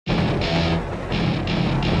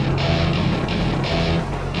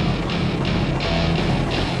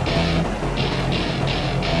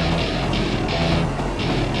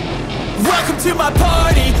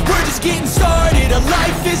just getting started. A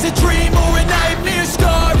life is a dream or a nightmare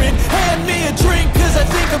scarring. Hand me a drink cause I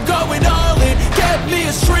think I'm going all in. Get me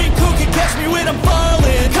a shrink who can catch me when I'm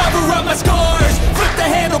falling. Cover up my scars, flip the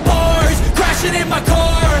handlebars, crashing in my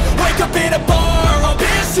car, wake up in a bar. I'll be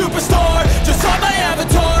a superstar, just on my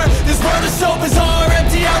avatar. This world is so bizarre,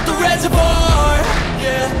 empty out the reservoir.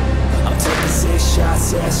 Yeah, I'm taking 6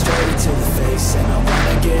 shots, yeah, straight to the face. And I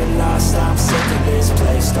wanna get lost, I'm sick of this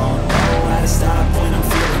place. Don't know how to stop when I'm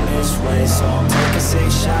feeling this way. So I'm taking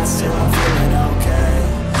 6 shots till I'm feeling okay.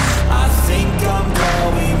 I think I'm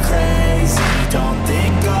going crazy, don't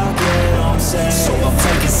think I'll get home safe. So I'm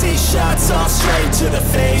taking 6 shots, all straight to the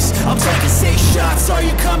face. I'm taking 6 shots, are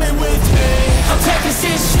you coming with me? I'm taking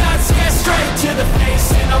 6 shots, yeah, straight to the face.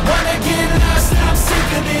 And I wanna get lost, I'm sick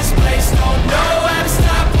of this place. Don't know how to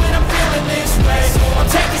stop when I'm feeling this way. So I'm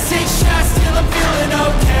taking 6 shots till I'm feeling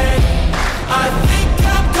okay. I think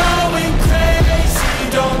I'm going crazy,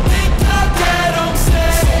 don't think I'll get home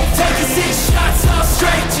safe. Taking 6 shots, all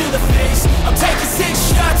straight to the face. I'm taking 6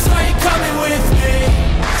 shots, are you coming with me?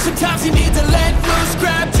 Sometimes you need to let loose,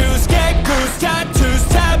 grab juice, get goose, tattoos,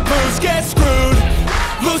 taboos, get screwed.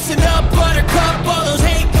 Loosen up, buttercup, all those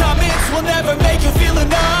hate comments will never make you feel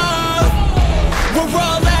enough. We're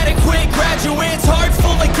all adequate graduates, heart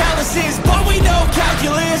full of calluses, but we know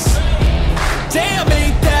calculus. Damn,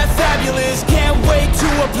 ain't that fabulous? Can't wait to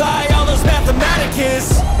apply all those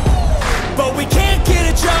mathematicus. But we can't get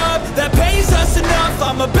a job that pays us enough.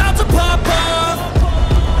 I'm about to pop off.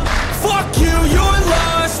 Fuck you, you're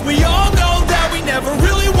lost. We all know that we never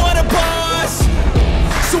really want a boss.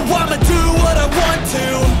 So I'ma do what I want to,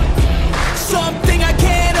 something I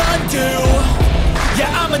can't undo. Yeah,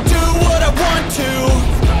 I'ma do what I want to,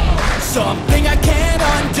 something I can't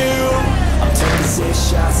undo. I'm taking 6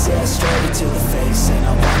 shots, yeah, straight to the face. And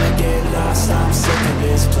I wanna get lost, I'm sick of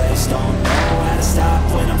this place. Don't know how to stop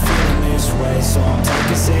when I'm feeling this way. So I'm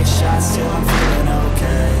taking 6 shots till I'm feeling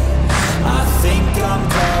okay. I think I'm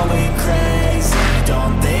going crazy,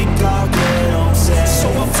 don't think I'll get home safe. So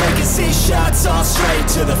I'm taking 6 shots, all straight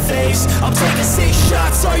to the face. I'm taking 6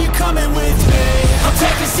 shots, are you coming with me? I'm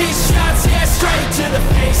taking 6 shots, yeah, straight to the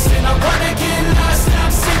face. And I wanna get lost,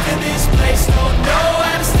 I'm sick of this place. Don't know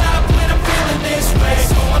how to stop when I'm feeling this way.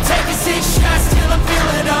 So I'm taking 6 shots till I'm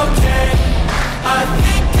feeling okay. I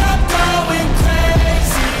think I'm going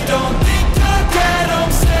crazy, don't think I'll get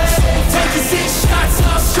home safe. Taking 6 shots,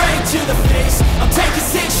 all straight to the face. I'm taking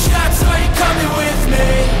 6 shots, are you coming with me?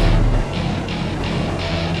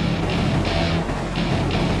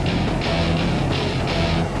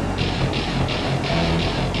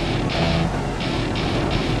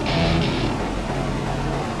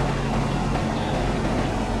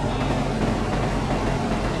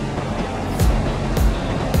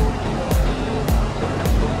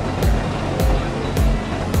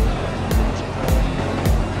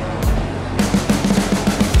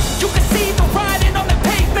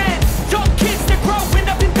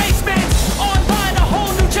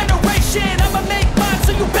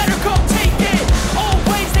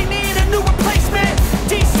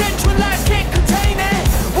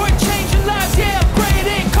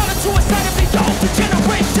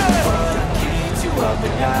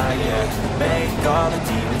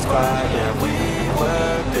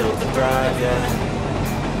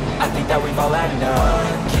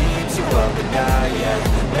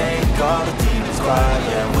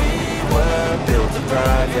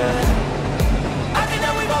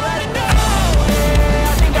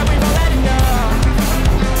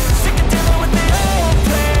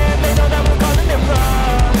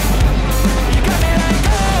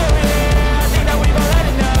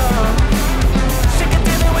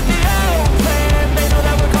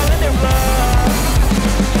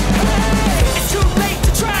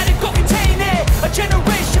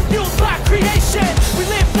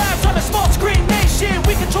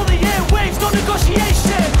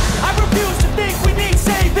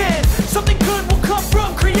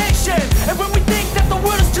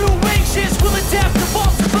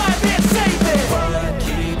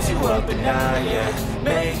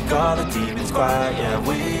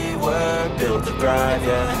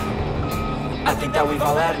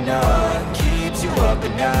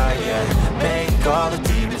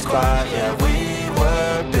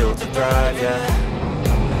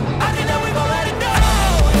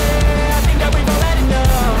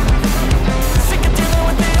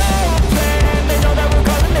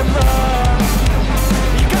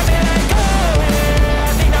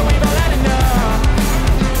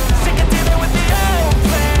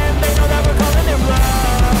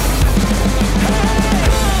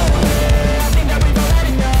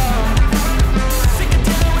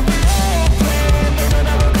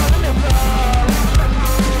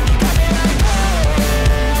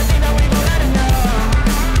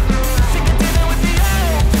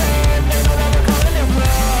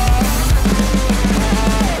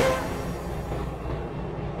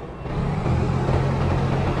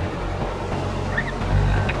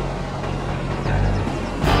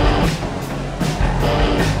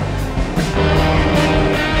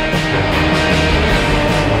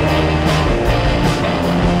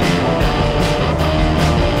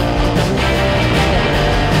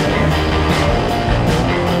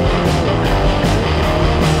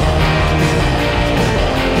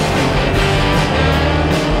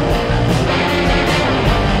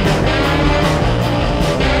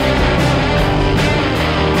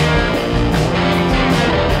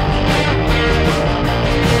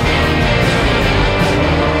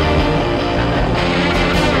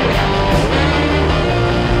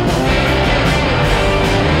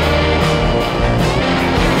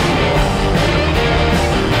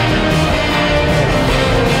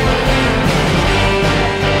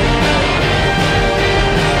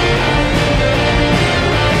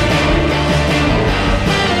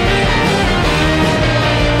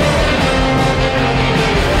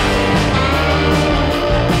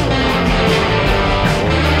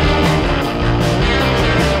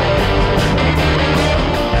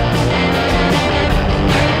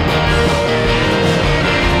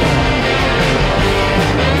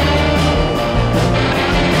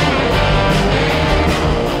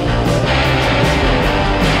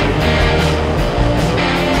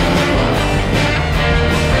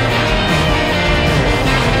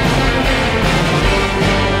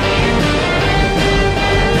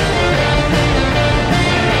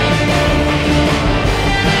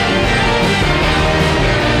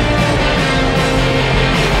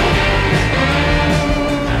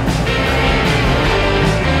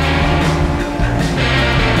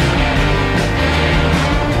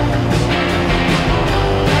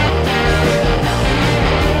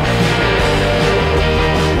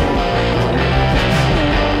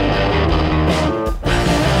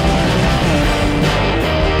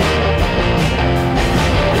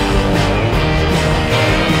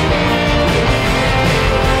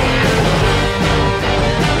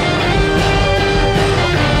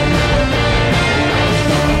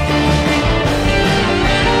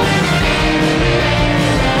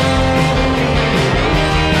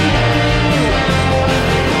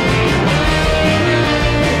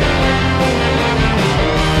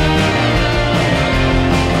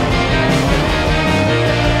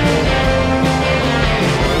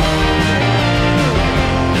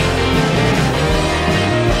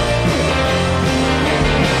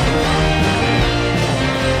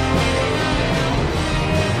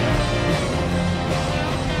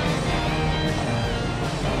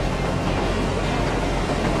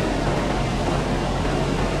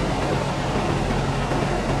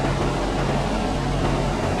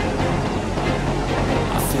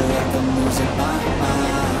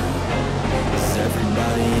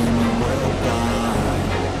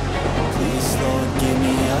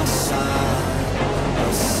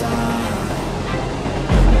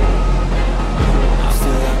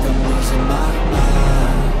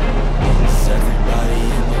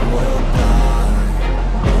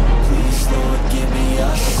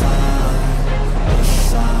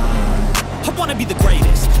 wanna be the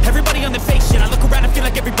greatest. Everybody on the fake shit, I look around and feel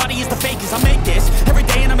like everybody is the fakest. I make this every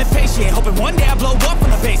day and I'm impatient, hoping one day I blow up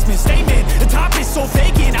from the basement. Statement, the top is so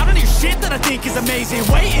vacant, I don't hear shit that I think is amazing.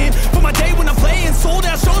 Waiting for my day when I'm playing sold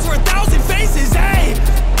out shows for 1,000 faces. Hey,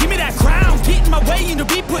 give me that crown, get in my way and to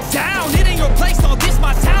be put down. It ain't your place, no, this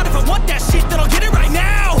my town. If I want that shit, then I'll get it right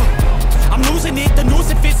now. I'm losing it, the noose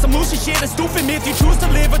it fits, I'm losing shit, a stupid myth. You choose to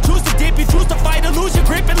live or choose to dip, you choose to fight or lose your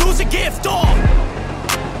grip and lose a gift. Oh,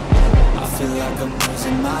 I feel like I'm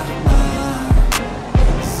losing my mind.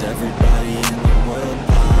 Is everybody in the world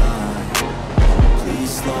blind?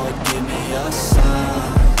 Please, Lord, give me a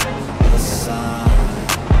sign, a sign.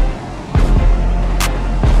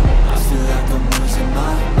 I feel like I'm losing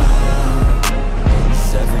my mind.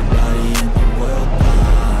 Is everybody in the world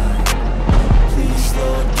blind? Please,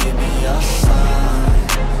 Lord, give me a sign,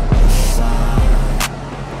 a sign.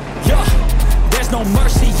 yeah, there's no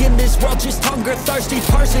mercy in this world, just hunger-thirsty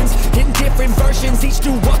persons in different versions. Each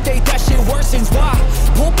new update, that shit worsens. Why?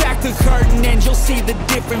 Pull back the curtain and you'll see the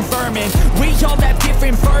different vermin. We all have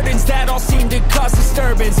different burdens that all seem to cause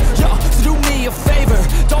disturbance. Yo, so do me a favor,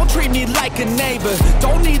 don't treat me like a neighbor.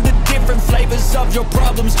 Don't need the different flavors of your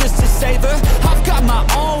problems just to savor. I've got my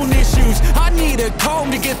own issues, I need a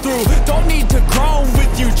comb to get through. Don't need to groan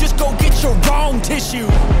with you, just go get your own tissue.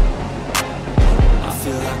 I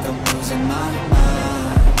feel like I'm losing my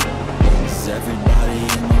mind. Is everybody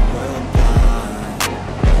in the world blind?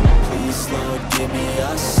 Please, Lord, give me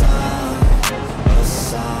a sign, a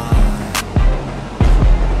sign.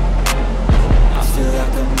 I feel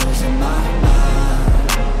like I'm losing my mind.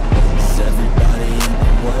 Is everybody in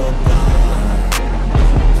the world blind?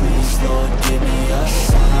 Please, Lord, give me a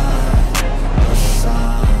sign, a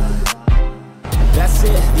sign. That's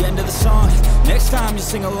it, the end of the song. Next time you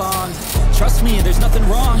sing along, trust me, there's nothing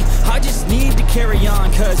wrong. I just need to carry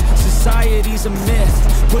on, cause society's a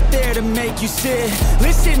myth put there to make you sit.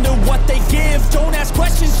 Listen to what they give, don't ask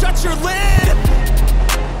questions, shut your lid.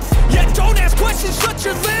 Yeah, don't ask questions, shut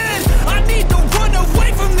your lid. I need to run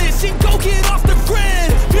away from this and go get off the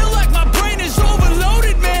grid. Feel like my brain